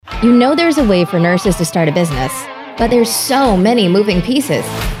You know there's a way for nurses to start a business, but there's so many moving pieces.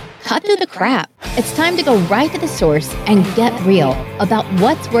 Cut through the crap. It's time to go right to the source and get real about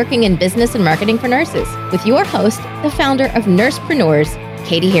what's working in business and marketing for nurses with your host, the founder of Nursepreneurs,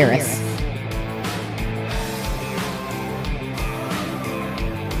 Katie Harris.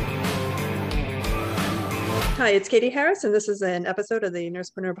 Hi, it's Katie Harris, and this is an episode of the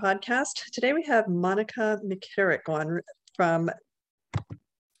Nursepreneur podcast. Today we have Monica McCarrick on from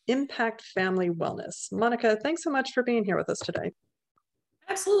Impact Family Wellness. Monica, thanks so much for being here with us today.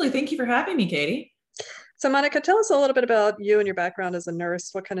 Absolutely. Thank you for having me, Katie. So Monica, tell us a little bit about you and your background as a nurse.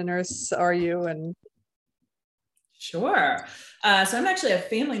 What kind of nurse are you? Sure. So I'm actually a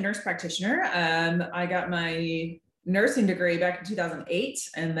family nurse practitioner. I got my nursing degree back in 2008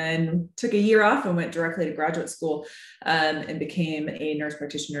 and then took a year off and went directly to graduate school and became a nurse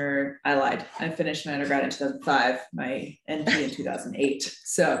practitioner. I lied. I finished my undergrad in 2005, my NP in 2008.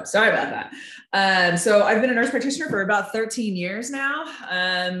 So sorry about that. So I've been a nurse practitioner for about 13 years now.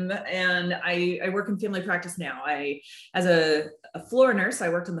 And I work in family practice now. As a floor nurse, I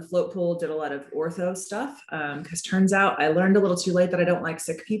worked in the float pool, did a lot of ortho stuff because turns out I learned a little too late that I don't like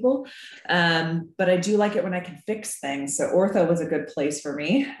sick people, but I do like it when I can fix things. So ortho was a good place for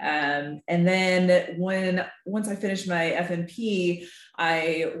me. And then once I finished my FNP,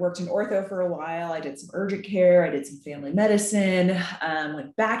 I worked in ortho for a while. I did some urgent care. I did some family medicine,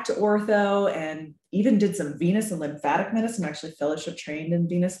 went back to ortho and even did some venous and lymphatic medicine. I'm actually fellowship trained in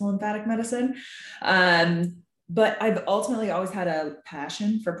venous and lymphatic medicine. But I've ultimately always had a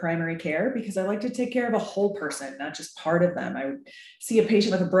passion for primary care because I like to take care of a whole person, not just part of them. I would see a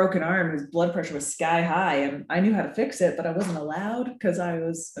patient with a broken arm whose blood pressure was sky high and I knew how to fix it, but I wasn't allowed because I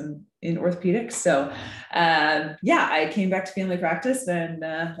was in orthopedics. So I came back to family practice and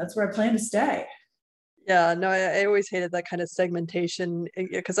that's where I plan to stay. Yeah, no, I always hated that kind of segmentation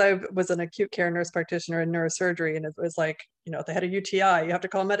because I was an acute care nurse practitioner in neurosurgery, and it was like, if they had a UTI, you have to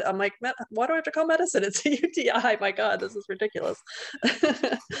call med. I'm like, why do I have to call medicine? It's a UTI. My God, this is ridiculous.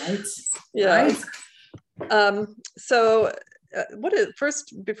 Right. Yeah. Right. So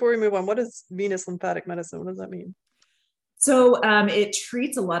before we move on, what is venous lymphatic medicine? What does that mean? So it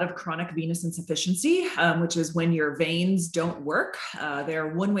treats a lot of chronic venous insufficiency, which is when your veins don't work.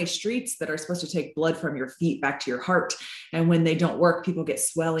 They're one-way streets that are supposed to take blood from your feet back to your heart. And when they don't work, people get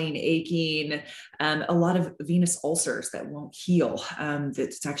swelling, aching, a lot of venous ulcers that won't heal.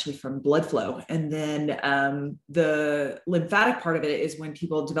 That's actually from blood flow. And then the lymphatic part of it is when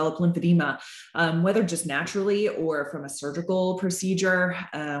people develop lymphedema, whether just naturally or from a surgical procedure,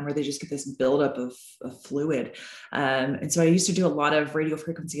 where they just get this buildup of fluid. And so I used to do a lot of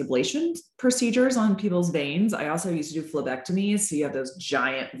radiofrequency ablation procedures on people's veins. I also used to do phlebectomies. So you have those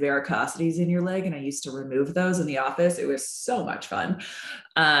giant varicosities in your leg, and I used to remove those in the office. It was so much fun.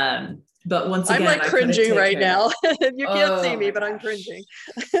 But once again, I'm like cringing right now. You can't see me, but I'm cringing.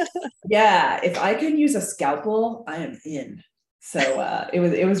 Yeah. If I can use a scalpel, I am in. So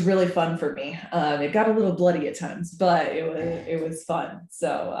it was really fun for me. It got a little bloody at times, but it was fun.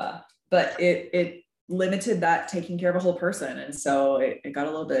 So, but it limited that taking care of a whole person. And so it got a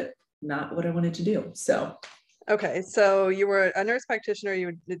little bit not what I wanted to do. So. Okay. So you were a nurse practitioner,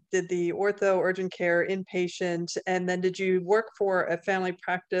 you did the ortho, urgent care, inpatient, and then did you work for a family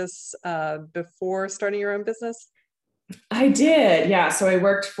practice before starting your own business? I did. Yeah. So I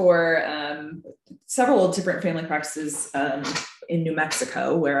worked for several different family practices in New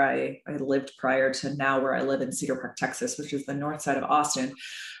Mexico, where I lived prior to now, where I live in Cedar Park, Texas, which is the north side of Austin.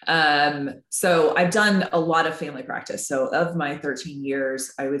 So I've done a lot of family practice. So of my 13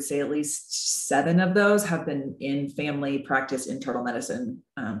 years, I would say at least 7 of those have been in family practice internal medicine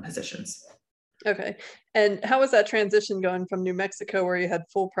positions. Okay. And how was that transition going from New Mexico, where you had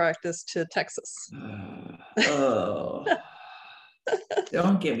full practice, to Texas?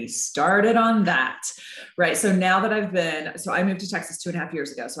 Don't get me started on that. Right. So now that I moved to Texas 2.5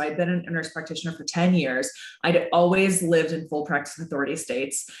 years ago. So I'd been a nurse practitioner for 10 years. I'd always lived in full practice authority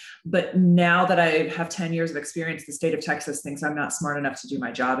states. But now that I have 10 years of experience, the state of Texas thinks I'm not smart enough to do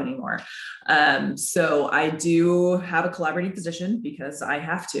my job anymore. So I do have a collaborating physician because I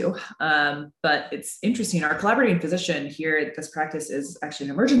have to. But it's interesting. Our collaborating physician here at this practice is actually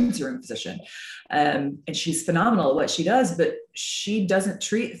an emergency room physician. And she's phenomenal at what she does, but she doesn't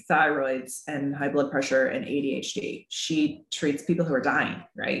treat thyroids and high blood pressure and ADHD. She treats people who are dying,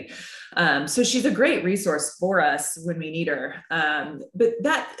 right? So she's a great resource for us when we need her.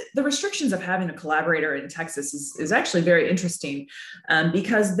 But the restrictions of having a collaborator in Texas is actually very interesting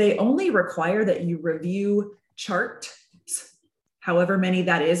because they only require that you review charts, however many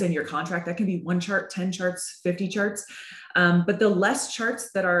that is in your contract. That can be 1 chart, 10 charts, 50 charts. But the less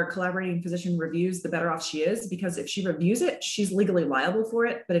charts that our collaborating physician reviews, the better off she is, because if she reviews it, she's legally liable for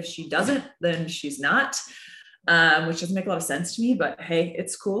it. But if she doesn't, then she's not, which doesn't make a lot of sense to me, but hey,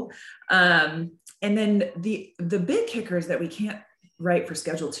 it's cool. And then the big kicker is that we can't write for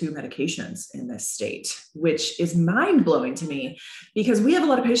Schedule II medications in this state, which is mind blowing to me, because we have a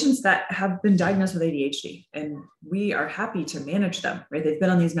lot of patients that have been diagnosed with ADHD and we are happy to manage them, right? They've been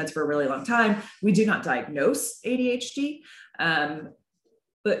on these meds for a really long time. We do not diagnose ADHD,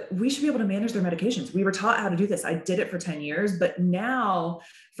 but we should be able to manage their medications. We were taught how to do this. I did it for 10 years, but now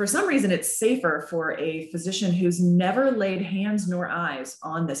for some reason it's safer for a physician who's never laid hands nor eyes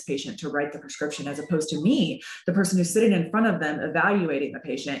on this patient to write the prescription, as opposed to me, the person who's sitting in front of them, evaluating the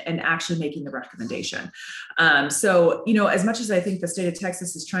patient and actually making the recommendation. So, as much as I think the state of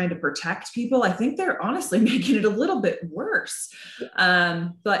Texas is trying to protect people, I think they're honestly making it a little bit worse.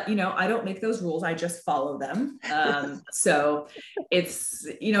 But, I don't make those rules. I just follow them. So it's,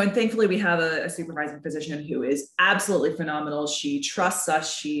 and thankfully we have a supervising physician who is absolutely phenomenal. She trusts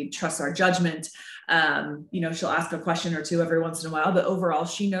us. She trusts our judgment. She'll ask a question or two every once in a while, but overall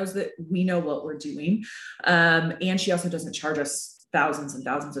she knows that we know what we're doing. And she also doesn't charge us thousands and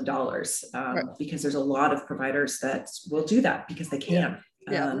thousands of dollars, right, because there's a lot of providers that will do that because they can.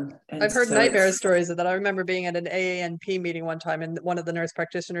 Yeah. I've heard nightmare stories of that. I remember being at an AANP meeting one time and one of the nurse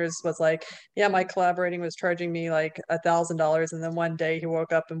practitioners was like, yeah, my collaborating was charging me like $1,000. And then one day he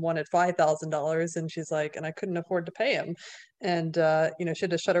woke up and wanted $5,000. And she's like, and I couldn't afford to pay him. And, she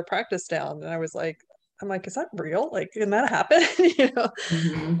had to shut her practice down. And I was like, I'm like, is that real? Like, can that happen?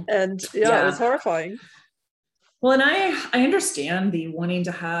 Mm-hmm. And it was horrifying. Well, and I understand the wanting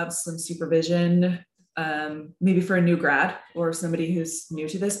to have some supervision, maybe for a new grad or somebody who's new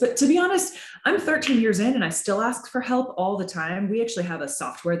to this. But to be honest, I'm 13 years in and I still ask for help all the time. We actually have a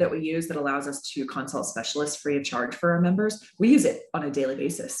software that we use that allows us to consult specialists free of charge for our members. We use it on a daily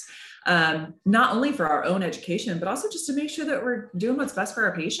basis, not only for our own education, but also just to make sure that we're doing what's best for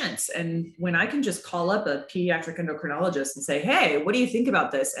our patients. And when I can just call up a pediatric endocrinologist and say, hey, what do you think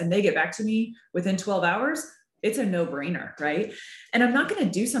about this? And they get back to me within 12 hours, it's a no-brainer, right? And I'm not going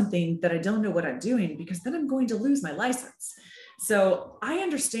to do something that I don't know what I'm doing, because then I'm going to lose my license. So I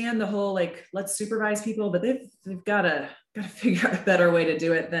understand the whole, like, let's supervise people, but they've got to figure out a better way to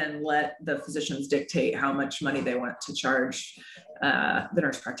do it than let the physicians dictate how much money they want to charge the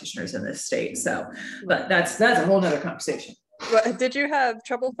nurse practitioners in this state. So, but that's a whole nother conversation. Well, did you have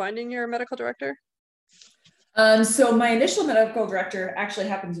trouble finding your medical director? So my initial medical director actually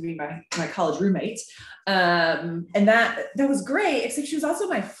happened to be my college roommate. And that was great, except she was also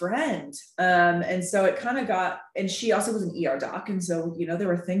my friend. And so it kind of and she also was an ER doc. And so, there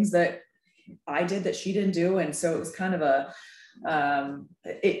were things that I did that she didn't do. And so it was kind of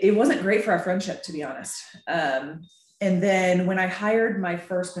it wasn't great for our friendship, to be honest. And then when I hired my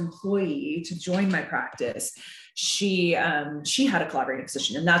first employee to join my practice, she had a collaborating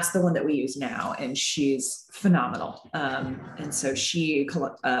physician, and that's the one that we use now. And she's phenomenal. And so she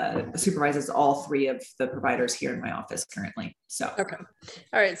supervises all three of the providers here in my office currently. So, okay.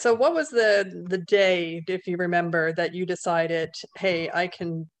 All right. So what was the day, if you remember, that you decided, hey, I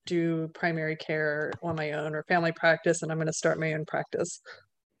can do primary care on my own or family practice, and I'm going to start my own practice?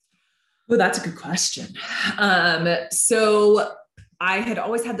 Well, that's a good question. So I had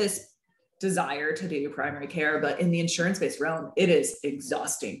always had this desire to do primary care, but in the insurance-based realm, it is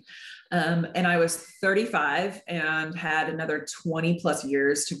exhausting. And I was 35 and had another 20 plus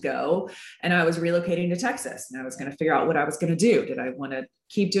years to go. And I was relocating to Texas, and I was going to figure out what I was going to do. Did I want to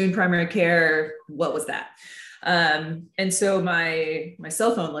keep doing primary care? What was that? And so my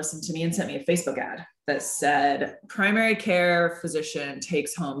cell phone listened to me and sent me a Facebook ad that said, primary care physician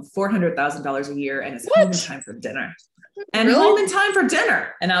takes home $400,000 a year and is home in time for dinner. And really? Home in time for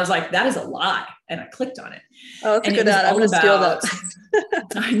dinner. And I was like, that is a lie. And I clicked on it. Oh, that's a good ad. I'm going to steal that.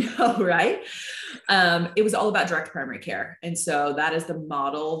 I know, right? It was all about direct primary care. And so that is the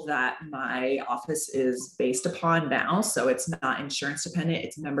model that my office is based upon now. So it's not insurance dependent,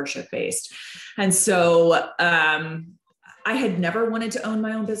 it's membership based. And so I had never wanted to own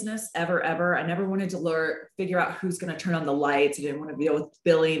my own business ever. I never wanted to figure out who's going to turn on the lights. I didn't want to deal with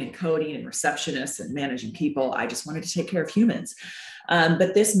billing and coding and receptionists and managing people. I just wanted to take care of humans.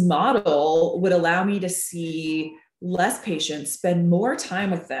 But this model would allow me to see less patients, spend more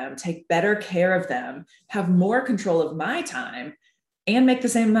time with them, take better care of them, have more control of my time, and make the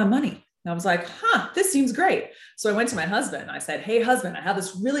same amount of money. And I was like, this seems great. So I went to my husband. I said, hey, husband, I have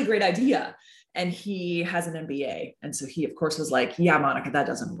this really great idea. And he has an MBA. And so he, of course, was like, yeah, Monica, that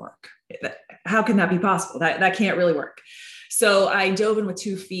doesn't work. How can that be possible? That can't really work. So I dove in with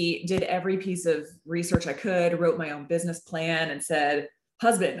 2 feet, did every piece of research I could, wrote my own business plan and said,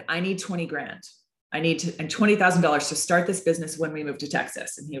 husband, I need 20 grand. I need and $20,000 to start this business when we move to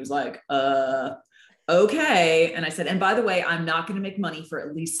Texas. And he was like, okay. And I said, and by the way, I'm not going to make money for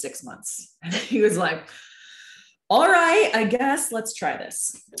at least 6 months. And he was like, all right, I guess let's try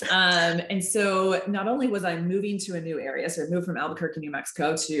this. And so not only was I moving to a new area, so I moved from Albuquerque, New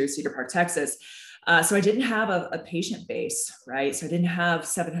Mexico to Cedar Park, Texas. So I didn't have a patient base, right? So I didn't have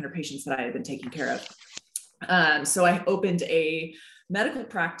 700 patients that I had been taking care of. So I opened a medical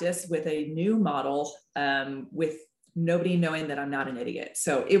practice with a new model, with nobody knowing that I'm not an idiot.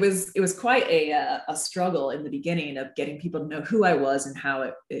 So it was quite a struggle in the beginning of getting people to know who I was and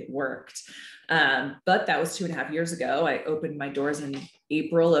how it worked. But that was 2.5 years ago. I opened my doors in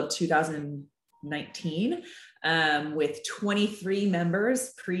April of 2019, with 23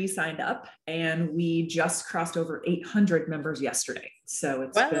 members pre-signed up, and we just crossed over 800 members yesterday. So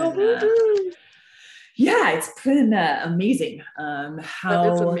it's been, it's been amazing.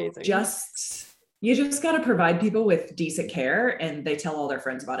 How amazing. You just got to provide people with decent care, and they tell all their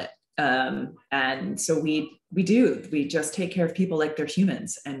friends about it. And so we just take care of people like they're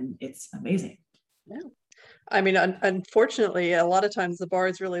humans, and it's amazing. Yeah. I mean, unfortunately, a lot of times the bar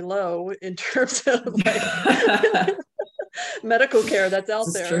is really low in terms of like medical care that's out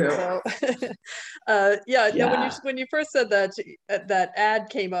This is there. true. So, when you first said that ad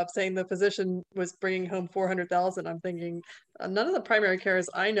came up saying the physician was bringing home 400,000, I'm thinking none of the primary cares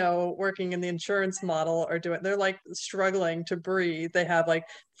I know working in the insurance model are doing. They're like struggling to breathe. They have like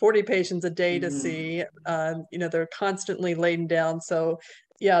 40 patients a day to see. They're constantly laden down. So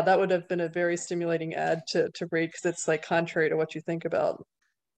yeah, that would have been a very stimulating ad to read, because it's like contrary to what you think about.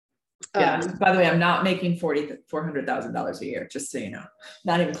 Yeah. By the way, I'm not making $400,000 a year, just so you know,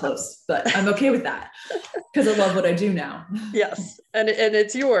 not even close, but I'm okay with that because I love what I do now. Yes. And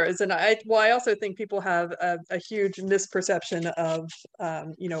it's yours. And I also think people have a huge misperception of,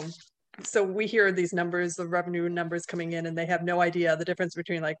 so we hear these numbers, the revenue numbers coming in, and they have no idea the difference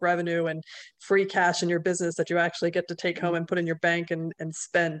between like revenue and free cash in your business that you actually get to take home and put in your bank and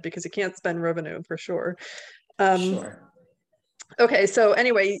spend, because you can't spend revenue for sure. Sure. Okay, so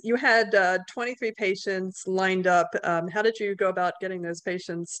anyway, you had 23 patients lined up. How did you go about getting those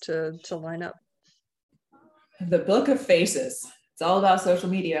patients to line up? The Book of Faces. It's all about social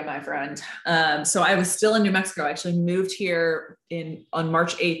media, my friend. So I was still in New Mexico. I actually moved here on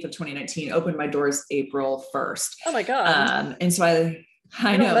March 8th of 2019, opened my doors April 1st. Oh my God. And so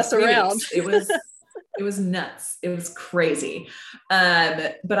I know, mess around. It was nuts. It was crazy.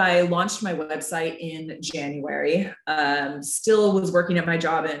 But I launched my website in January, still was working at my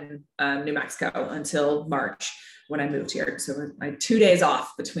job in New Mexico until March when I moved here. So I 2 days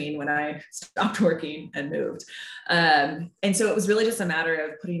off between when I stopped working and moved. And so it was really just a matter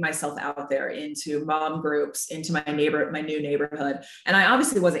of putting myself out there into mom groups, into my new neighborhood. And I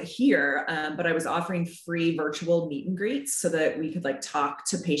obviously wasn't here, but I was offering free virtual meet and greets so that we could like talk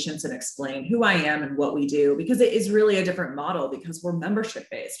to patients and explain who I am and what we do, because it is really a different model because we're membership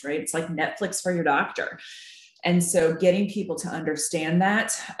based, right? It's like Netflix for your doctor. And so getting people to understand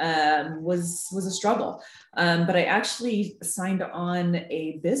that was a struggle. But I actually signed on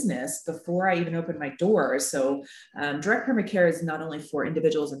a business before I even opened my doors. So direct primary care is not only for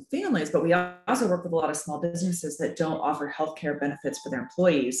individuals and families, but we also work with a lot of small businesses that don't offer healthcare benefits for their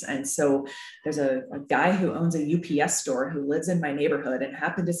employees. And so there's a guy who owns a UPS store who lives in my neighborhood and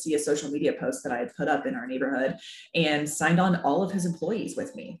happened to see a social media post that I had put up in our neighborhood and signed on all of his employees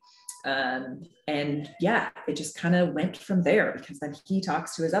with me. And yeah, it just kind of went from there, because then he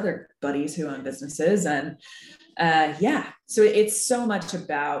talks to his other buddies who own businesses. And so it's so much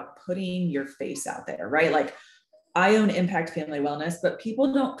about putting your face out there, right? Like I own Impact Family Wellness, but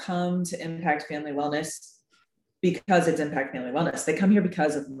people don't come to Impact Family Wellness because it's Impact Family Wellness. They come here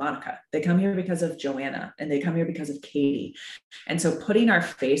because of Monica. They come here because of Joanna, and they come here because of Katie. And so putting our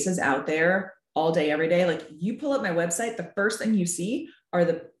faces out there all day, every day, like you pull up my website, the first thing you see are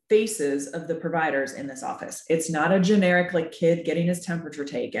the faces of the providers in this office. It's not a generic like kid getting his temperature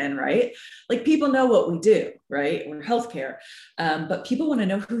taken, right? Like people know what we do, right? We're healthcare, but people want to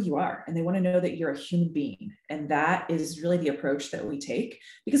know who you are, and they want to know that you're a human being. And that is really the approach that we take,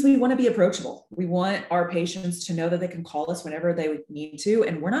 because we want to be approachable. We want our patients to know that they can call us whenever they need to,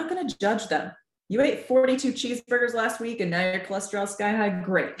 and we're not going to judge them. You ate 42 cheeseburgers last week and now your cholesterol's sky high.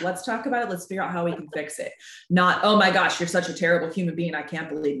 Great. Let's talk about it. Let's figure out how we can fix it. Not, oh my gosh, you're such a terrible human being. I can't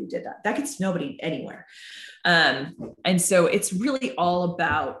believe you did that. That gets nobody anywhere. And so it's really all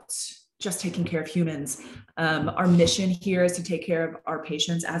about just taking care of humans. Our mission here is to take care of our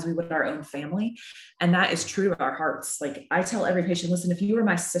patients as we would our own family. And that is true to our hearts. Like I tell every patient, listen, if you were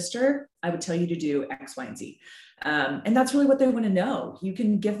my sister, I would tell you to do X, Y, and Z. And that's really what they want to know. You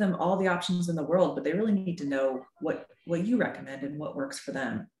can give them all the options in the world, but they really need to know what you recommend and what works for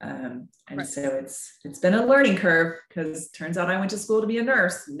them. And right. So it's been a learning curve, because turns out I went to school to be a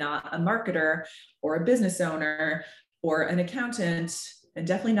nurse, not a marketer or a business owner or an accountant, and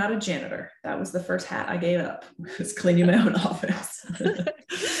definitely not a janitor. That was the first hat I gave up, was cleaning my own office.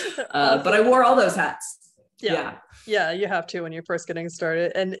 But I wore all those hats. Yeah, you have to when you're first getting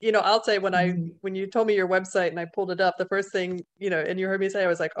started. And, I'll say when you told me your website and I pulled it up, the first thing, and you heard me say, I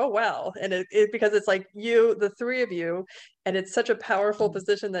was like, oh, wow. And it because it's like the three of you, and it's such a powerful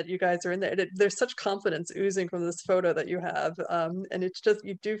position that you guys are in there. There's such confidence oozing from this photo that you have. And it's just,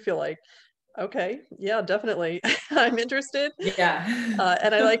 you do feel like, okay, yeah, definitely. I'm interested. Yeah.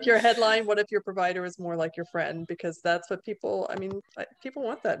 And I like your headline, what if your provider is more like your friend? Because that's what people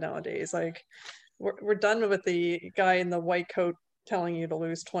want that nowadays. Like we're done with the guy in the white coat telling you to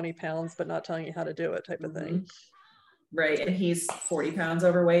lose 20 pounds, but not telling you how to do it type of thing. Right. And he's 40 pounds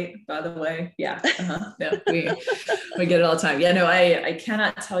overweight, by the way. Yeah. Yeah, we get it all the time. Yeah, no, I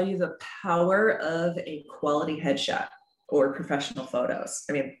cannot tell you the power of a quality headshot or professional photos.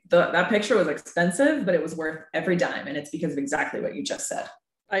 I mean, that picture was expensive, but it was worth every dime. And it's because of exactly what you just said.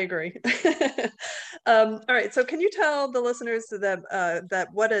 I agree. All right. So can you tell the listeners that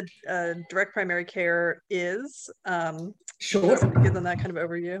what a direct primary care is? Sure. Give them that kind of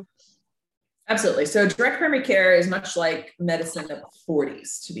overview. Absolutely. So direct primary care is much like medicine of the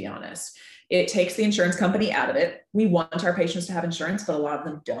 40s, to be honest. It takes the insurance company out of it. We want our patients to have insurance, but a lot of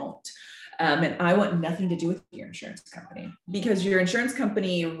them don't. And I want nothing to do with your insurance company, because your insurance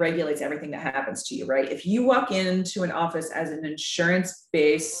company regulates everything that happens to you, right? If you walk into an office as an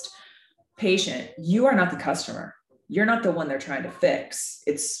insurance-based patient, you are not the customer. You're not the one they're trying to fix.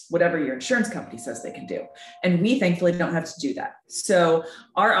 It's whatever your insurance company says they can do. And we thankfully don't have to do that. So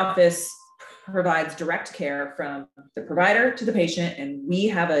our office provides direct care from the provider to the patient, and we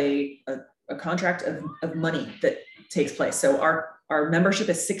have a contract of money that takes place. So our membership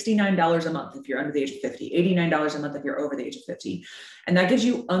is $69 a month if you're under the age of 50, $89 a month if you're over the age of 50. And that gives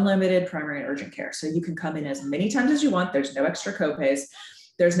you unlimited primary and urgent care. So you can come in as many times as you want. There's no extra copays.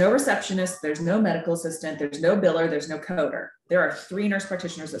 There's no receptionist. There's no medical assistant. There's no biller. There's no coder. There are 3 nurse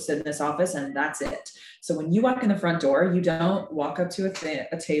practitioners that sit in this office, and that's it. So when you walk in the front door, you don't walk up to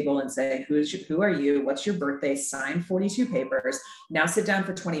a table and say, who are you? What's your birthday? Sign 42 papers. Now sit down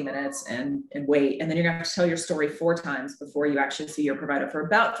for 20 minutes and wait. And then you're going to have to tell your story 4 times before you actually see your provider for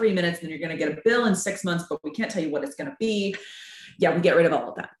about 3 minutes. And then you're going to get a bill in 6 months, but we can't tell you what it's going to be. Yeah, we get rid of all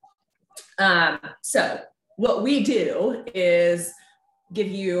of that. So what we do is give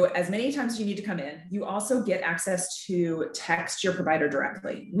you as many times as you need to come in. You also get access to text your provider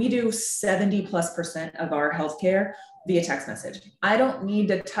directly. We do 70+% of our healthcare via text message. I don't need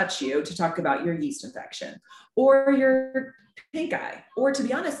to touch you to talk about your yeast infection or your pink eye, or to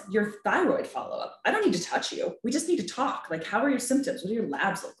be honest, your thyroid follow-up. I don't need to touch you. We just need to talk. Like, how are your symptoms? What do your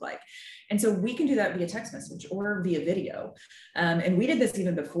labs look like? And so we can do that via text message or via video. And we did this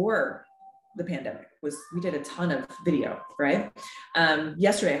even before the pandemic. We did a ton of video, right?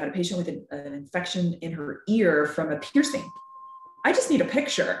 Yesterday I had a patient with an infection in her ear from a piercing. I just need a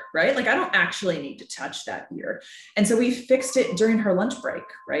picture, right? Like, I don't actually need to touch that ear. And so we fixed it during her lunch break,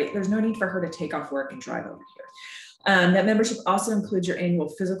 right? There's no need for her to take off work and drive over here. That membership also includes your annual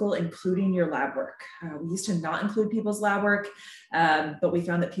physical, including your lab work. We used to not include people's lab work, but we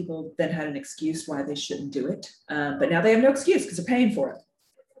found that people then had an excuse why they shouldn't do it. But now they have no excuse because they're paying for it.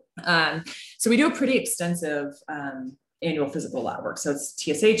 So we do a pretty extensive annual physical lab work. So it's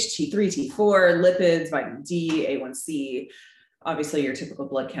TSH, T3, T4, lipids, vitamin D, A1C, obviously your typical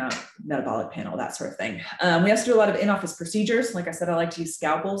blood count, metabolic panel, that sort of thing. We also do a lot of in-office procedures. Like I said, I like to use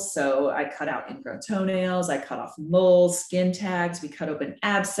scalpels. So I cut out ingrown toenails, I cut off moles, skin tags, we cut open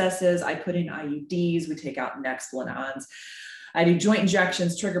abscesses, I put in IUDs, we take out Nexplanon. I do joint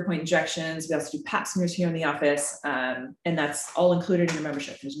injections, trigger point injections. We also do pap smears here in the office. And that's all included in your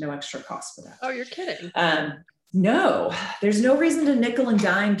membership. There's no extra cost for that. Oh, you're kidding. No, there's no reason to nickel and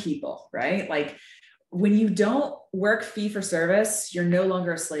dime people, right? Like, when you don't work fee for service, you're no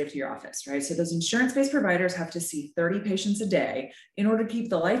longer a slave to your office, right? So those insurance-based providers have to see 30 patients a day in order to keep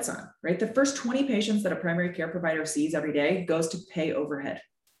the lights on, right? The first 20 patients that a primary care provider sees every day goes to pay overhead.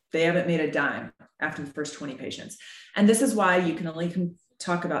 They haven't made a dime after the first 20 patients. And this is why you can only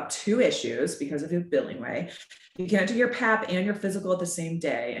talk about 2 issues because of your billing way. You can't do your PAP and your physical at the same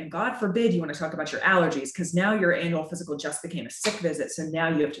day. And God forbid you want to talk about your allergies, because now your annual physical just became a sick visit. So now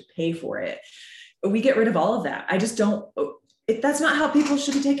you have to pay for it. We get rid of all of that. I just don't, that's not how people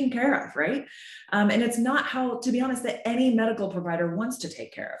should be taken care of, right? And it's not how, to be honest, that any medical provider wants to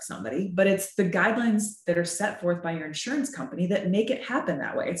take care of somebody, but it's the guidelines that are set forth by your insurance company that make it happen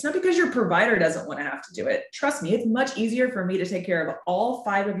that way. It's not because your provider doesn't want to have to do it. Trust me, it's much easier for me to take care of all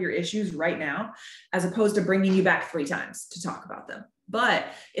 5 of your issues right now, as opposed to bringing you back 3 times to talk about them. But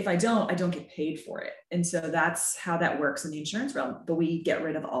if I don't get paid for it. And so that's how that works in the insurance realm, but we get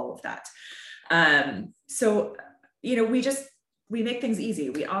rid of all of that. So, we make things easy.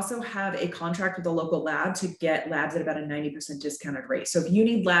 We also have a contract with a local lab to get labs at about a 90% discounted rate. So if you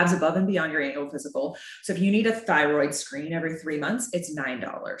need labs above and beyond your annual physical, so if you need a thyroid screen every 3 months, it's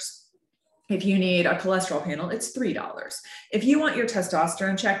 $9. If you need a cholesterol panel, it's $3. If you want your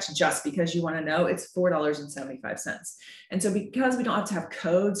testosterone checked just because you want to know, it's $4.75. And so because we don't have to have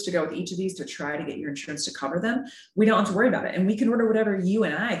codes to go with each of these to try to get your insurance to cover them, we don't have to worry about it. And we can order whatever you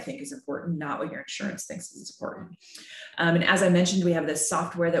and I think is important, not what your insurance thinks is important. And as I mentioned, we have this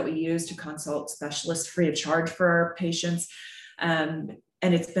software that we use to consult specialists free of charge for our patients.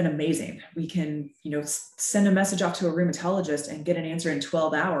 And it's been amazing. We can, send a message off to a rheumatologist and get an answer in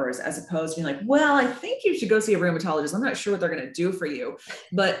 12 hours, as opposed to being like, well, I think you should go see a rheumatologist. I'm not sure what they're going to do for you,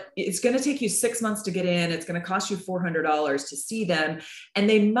 but it's going to take you 6 months to get in. It's going to cost you $400 to see them. And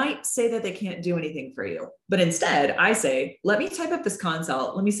they might say that they can't do anything for you. But instead, I say, let me type up this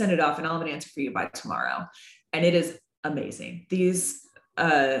consult. Let me send it off and I'll have an answer for you by tomorrow. And it is amazing. These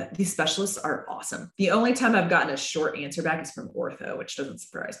specialists are awesome. The only time I've gotten a short answer back is from ortho, which doesn't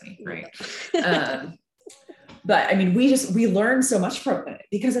surprise me, right? But I mean, we learn so much from it,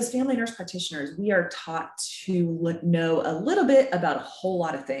 because as family nurse practitioners, we are taught to know a little bit about a whole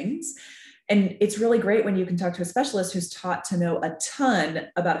lot of things. And it's really great when you can talk to a specialist who's taught to know a ton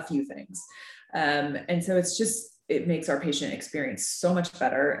about a few things. And so it makes our patient experience so much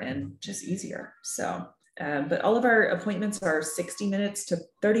better and just easier. So but all of our appointments are 60 minutes to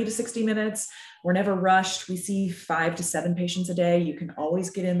 30 to 60 minutes. We're never rushed. We see 5 to 7 patients a day. You can always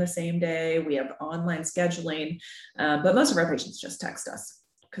get in the same day. We have online scheduling, but most of our patients just text us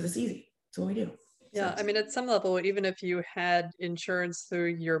because it's easy. It's what we do. Yeah. I mean, at some level, even if you had insurance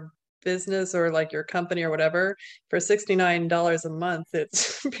through your business or like your company or whatever, for $69 a month,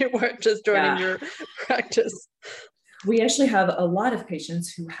 it's people are just joining your practice. We actually have a lot of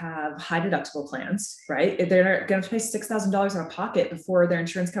patients who have high deductible plans, right? They're going to pay $6,000 out of pocket before their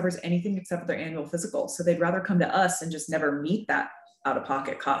insurance covers anything except for their annual physical. So they'd rather come to us and just never meet that out of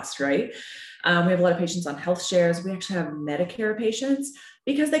pocket cost, right? We have a lot of patients on health shares. We actually have Medicare patients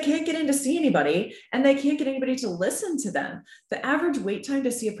because they can't get in to see anybody and they can't get anybody to listen to them. The average wait time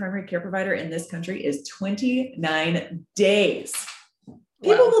to see a primary care provider in this country is 29 days.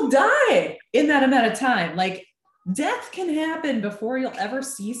 People will die in that amount of time. Like, death can happen before you'll ever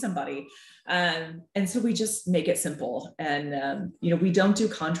see somebody. And so we just make it simple. And, we don't do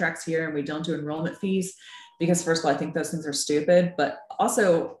contracts here and we don't do enrollment fees because, first of all, I think those things are stupid, but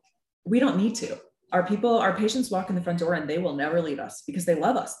also we don't need to. Our patients walk in the front door and they will never leave us because they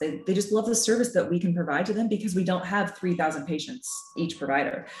love us. They just love the service that we can provide to them because we don't have 3,000 patients each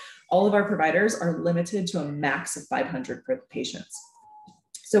provider. All of our providers are limited to a max of 500 patients.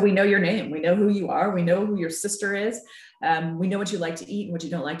 So we know your name, we know who you are, we know who your sister is, we know what you like to eat and what you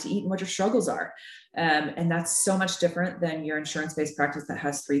don't like to eat and what your struggles are. And that's so much different than your insurance-based practice that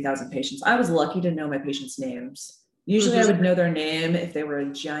has 3,000 patients. I was lucky to know my patients' names. Usually I would know their name if they were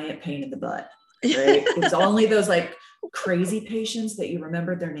a giant pain in the butt, right? It's only those like crazy patients that you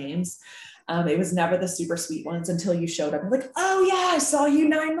remembered their names. It was never the super sweet ones until you showed up and like, oh yeah, I saw you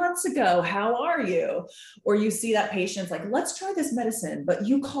 9 months ago. How are you? Or you see that patient's like, let's try this medicine, but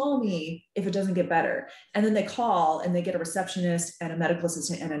you call me if it doesn't get better. And then they call and they get a receptionist and a medical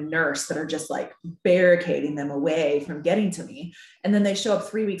assistant and a nurse that are just like barricading them away from getting to me. And then they show up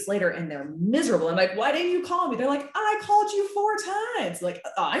 3 weeks later and they're miserable. I'm like, why didn't you call me? They're like, I called you 4 times. Like,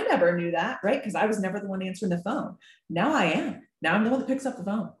 oh, I never knew that, right? Because I was never the one answering the phone. Now I am. Now I'm the one that picks up the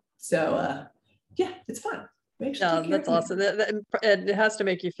phone. So yeah, it's fun. No, that's awesome. It has to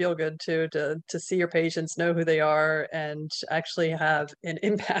make you feel good too, to see your patients, know who they are, and actually have an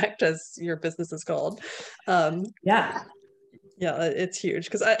impact, as your business is called. Yeah, it's huge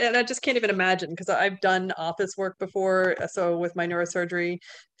because I just can't even imagine, because I've done office work before. So with my neurosurgery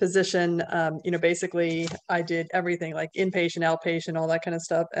physician, basically I did everything like inpatient, outpatient, all that kind of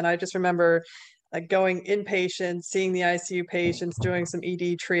stuff. And I just remember like going inpatient, seeing the ICU patients, doing some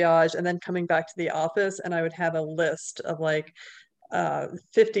ED triage, and then coming back to the office, and I would have a list of like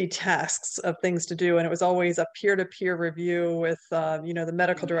 50 tasks of things to do, and it was always a peer-to-peer review with the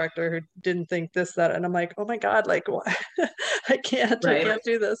medical director who didn't think this, that, and I'm like, oh my god, like I can't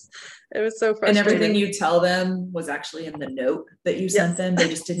do this. It was so frustrating. And everything you tell them was actually in the note that you sent them. They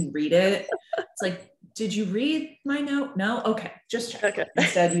just didn't read it. It's like, did you read my note? No. Okay, just check. Okay.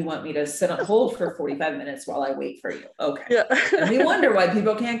 Instead, you want me to sit on hold for 45 minutes while I wait for you. Okay. Yeah. And we wonder why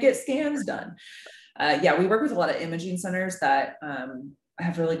people can't get scans done. We work with a lot of imaging centers that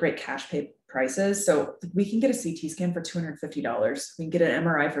have really great cash pay prices. So we can get a CT scan for $250. We can get an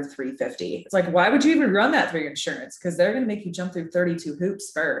MRI for $350. It's like, why would you even run that through your insurance? Because they're going to make you jump through 32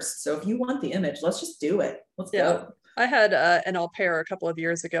 hoops first. So if you want the image, let's just do it. Let's go. I had an au pair a couple of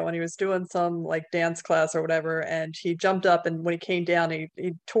years ago, and he was doing some like dance class or whatever, and he jumped up, and when he came down, he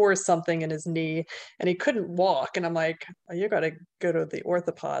tore something in his knee and he couldn't walk. And I'm like, oh, you got to go to the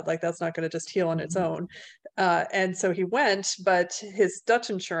orthopod. Like, that's not going to just heal on its own. And so he went, but his Dutch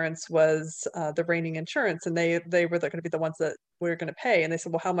insurance was the reigning insurance, and they were going to be the ones that we were going to pay. And they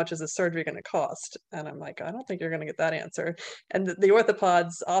said, well, how much is this surgery going to cost? And I'm like, I don't think you're going to get that answer. And the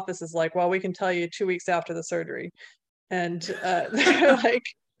orthopod's office is like, well, we can tell you 2 weeks after the surgery. And they're like,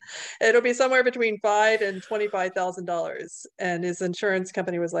 it'll be somewhere between $5,000 and $25,000. And his insurance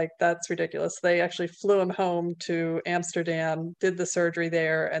company was like, that's ridiculous. They actually flew him home to Amsterdam, did the surgery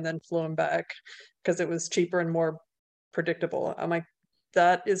there, and then flew him back because it was cheaper and more predictable. I'm like,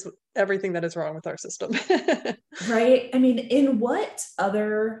 that is everything that is wrong with our system. Right. I mean, in what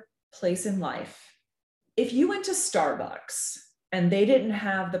other place in life, if you went to Starbucks and they didn't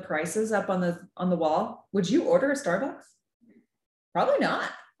have the prices up on the wall, would you order a Starbucks? Probably not,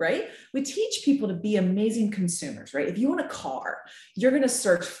 right? We teach people to be amazing consumers, right? If you want a car, you're going to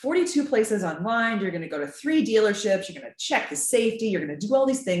search 42 places online. You're going to go to 3 dealerships. You're going to check the safety. You're going to do all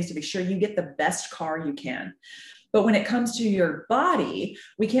these things to be sure you get the best car you can. But when it comes to your body,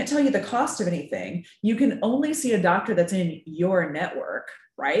 we can't tell you the cost of anything. You can only see a doctor that's in your network,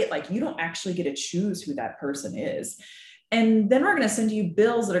 right? Like, you don't actually get to choose who that person is. And then we're going to send you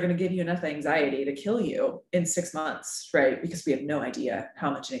bills that are going to give you enough anxiety to kill you in 6 months, right? Because we have no idea how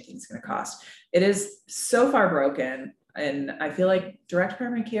much anything's going to cost. It is so far broken. And I feel like direct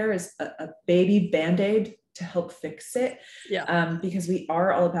primary care is a baby Band-Aid to help fix it. Yeah. Because we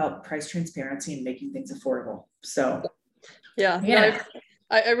are all about price transparency and making things affordable. So yeah.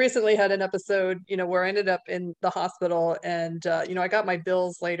 I recently had an episode, where I ended up in the hospital, and, I got my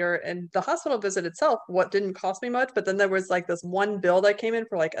bills later, and the hospital visit itself, what didn't cost me much, but then there was like this one bill that came in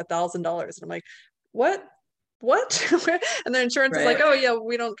for like $1,000. And I'm like, what? And the insurance is like, oh yeah,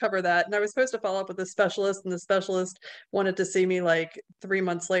 we don't cover that. And I was supposed to follow up with a specialist, and the specialist wanted to see me like 3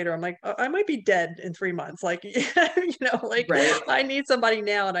 months later. I'm like, I might be dead in 3 months. Like, I need somebody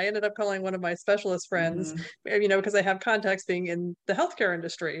now. And I ended up calling one of my specialist friends, because I have contacts being in the healthcare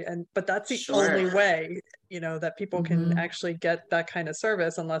industry. But that's the only way, that people can actually get that kind of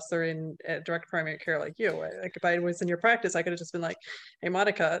service, unless they're in direct primary care like you. Like, if I was in your practice, I could have just been like, hey,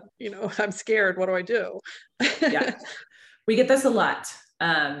 Monica, I'm scared. What do I do? Yeah, we get this a lot,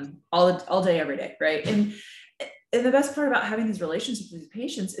 all day, every day, right? And the best part about having these relationships with these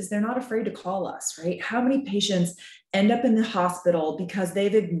patients is they're not afraid to call us, right? How many patients end up in the hospital because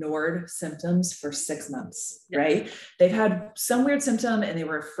they've ignored symptoms for 6 months, right? They've had some weird symptom and they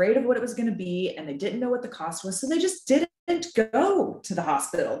were afraid of what it was going to be, and they didn't know what the cost was, so they just didn't go to the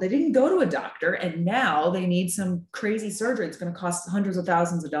hospital. They didn't go to a doctor, and now they need some crazy surgery. It's going to cost hundreds of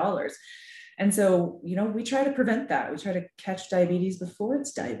thousands of dollars. And so, we try to prevent that. We try to catch diabetes before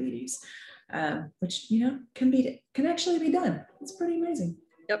it's diabetes, which, can actually be done. It's pretty amazing.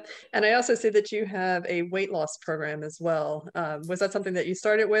 Yep. And I also see that you have a weight loss program as well. Was that something that you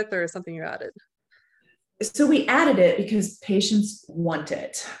started with, or something you added? So we added it because patients want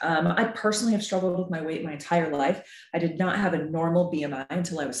it. I personally have struggled with my weight my entire life. I did not have a normal BMI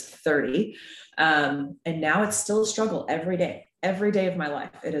until I was 30. And now it's still a struggle every day. Every day of my life,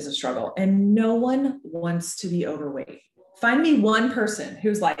 it is a struggle. And no one wants to be overweight. Find me one person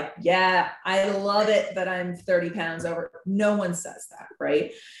who's like, yeah, I love it that I'm 30 pounds over. No one says that,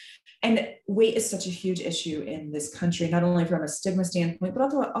 right? And weight is such a huge issue in this country, not only from a stigma standpoint, but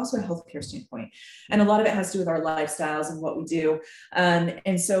also a healthcare standpoint. And a lot of it has to do with our lifestyles and what we do.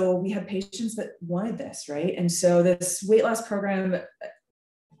 And so we have patients that wanted this, right? And so this weight loss program,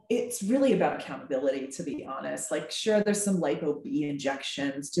 it's really about accountability, to be honest. Like, sure, there's some lipo-B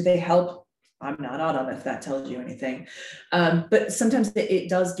injections. Do they help? I'm not on them, if that tells you anything. But sometimes it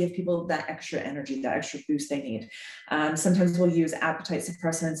does give people that extra energy, that extra boost they need. Sometimes we'll use appetite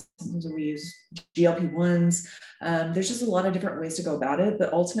suppressants. Sometimes we use GLP-1s. There's just a lot of different ways to go about it.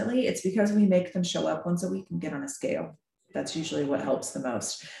 But ultimately, it's because we make them show up once a week and get on a scale. That's usually what helps the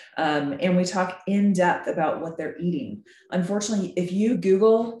most. And we talk in depth about what they're eating. Unfortunately, if you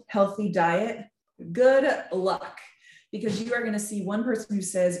Google healthy diet, good luck, because you are going to see one person who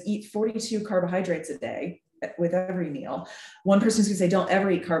says eat 42 carbohydrates a day with every meal. One person's going to say don't ever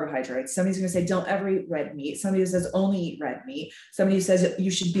eat carbohydrates. Somebody's going to say don't ever eat red meat. Somebody who says only eat red meat. Somebody who says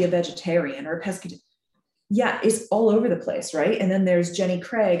you should be a vegetarian or a pescatarian. Yeah, it's all over the place, right? And then there's Jenny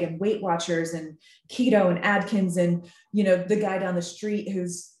Craig and Weight Watchers and keto and Atkins and, you know, the guy down the street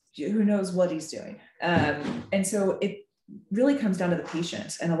who knows what he's doing. And so it really comes down to the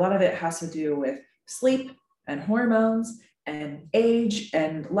patient, and a lot of it has to do with sleep and hormones and age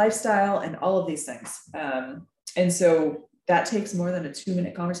and lifestyle and all of these things. And so that takes more than a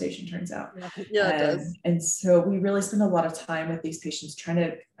 2-minute conversation, turns out. Yeah, it does. And so we really spend a lot of time with these patients trying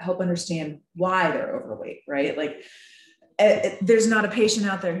to help understand why they're overweight, right? Like there's not a patient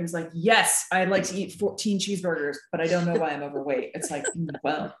out there who's like, yes, I'd like to eat 14 cheeseburgers, but I don't know why I'm overweight. It's like,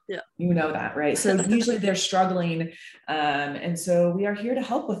 well, yeah, you know that, right? So usually they're struggling. And so we are here to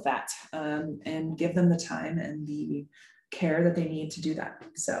help with that, and give them the time and the care that they need to do that.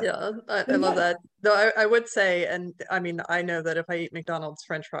 So yeah, I love that. Though I would say, and I mean, I know that if I eat McDonald's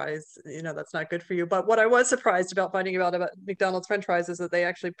French fries, you know, that's not good for you. But what I was surprised about finding about McDonald's French fries is that they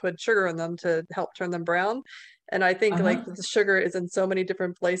actually put sugar in them to help turn them brown. And I think like the sugar is in so many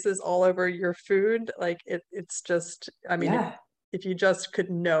different places all over your food. Like it's just, I mean, if you just could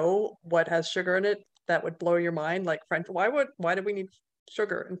know what has sugar in it, that would blow your mind. Like why do we need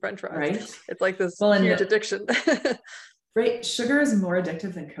sugar in French fries? Right. It's like this huge addiction. Right. Sugar is more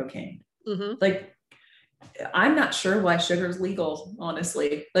addictive than cocaine. Mm-hmm. Like, I'm not sure why sugar is legal,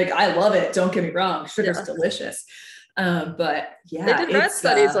 honestly. Like, I love it. Don't get me wrong. Sugar's delicious. But yeah, they did rat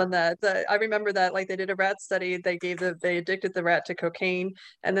studies on that. I remember that, like, they did a rat study. They addicted the rat to cocaine,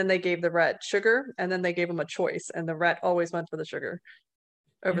 and then they gave the rat sugar, and then they gave him a choice, and the rat always went for the sugar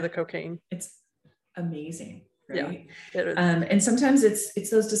over the cocaine. It's amazing. Right? Yeah, it is. And sometimes it's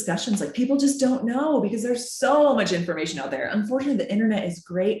those discussions, like people just don't know because there's so much information out there. Unfortunately, the internet is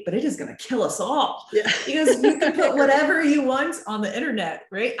great, but it is going to kill us all. Yeah. Because you can put whatever you want on the internet,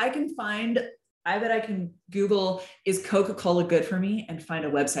 right? I bet I can Google, is Coca-Cola good for me, and find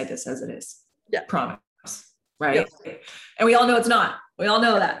a website that says it is. Yeah. Promise. Right. Yeah. And we all know it's not. We all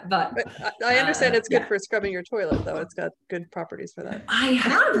know that, but I understand it's good for scrubbing your toilet, though. It's got good properties for that. I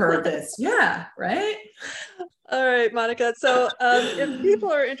have heard this. Yeah. Right. All right, Monica. So if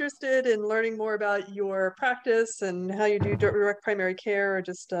people are interested in learning more about your practice and how you do direct primary care, or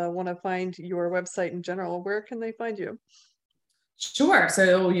just want to find your website in general, where can they find you? Sure.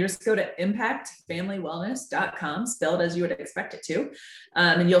 So you just go to impactfamilywellness.com, spelled as you would expect it to.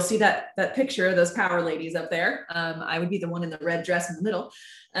 And you'll see that picture of those power ladies up there. I would be the one in the red dress in the middle.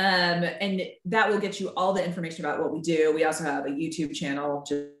 And that will get you all the information about what we do. We also have a YouTube channel,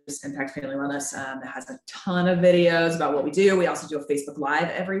 just Impact Family Wellness, that has a ton of videos about what we do. We also do a Facebook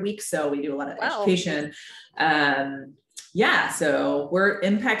Live every week. So we do a lot of education. So we're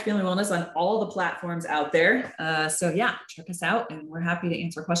Impact Family Wellness on all the platforms out there. So check us out, and we're happy to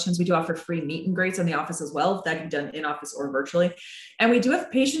answer questions. We do offer free meet and greets in the office as well. That can be done in office or virtually. And we do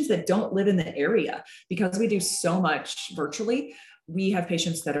have patients that don't live in the area because we do so much virtually. We have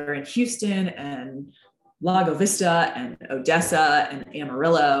patients that are in Houston and Lago Vista and Odessa and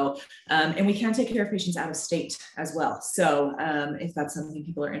Amarillo. And we can take care of patients out of state as well. So if that's something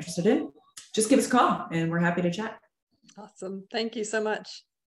people are interested in, just give us a call and we're happy to chat. Awesome. Thank you so much.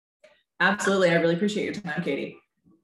 Absolutely. I really appreciate your time, Katie.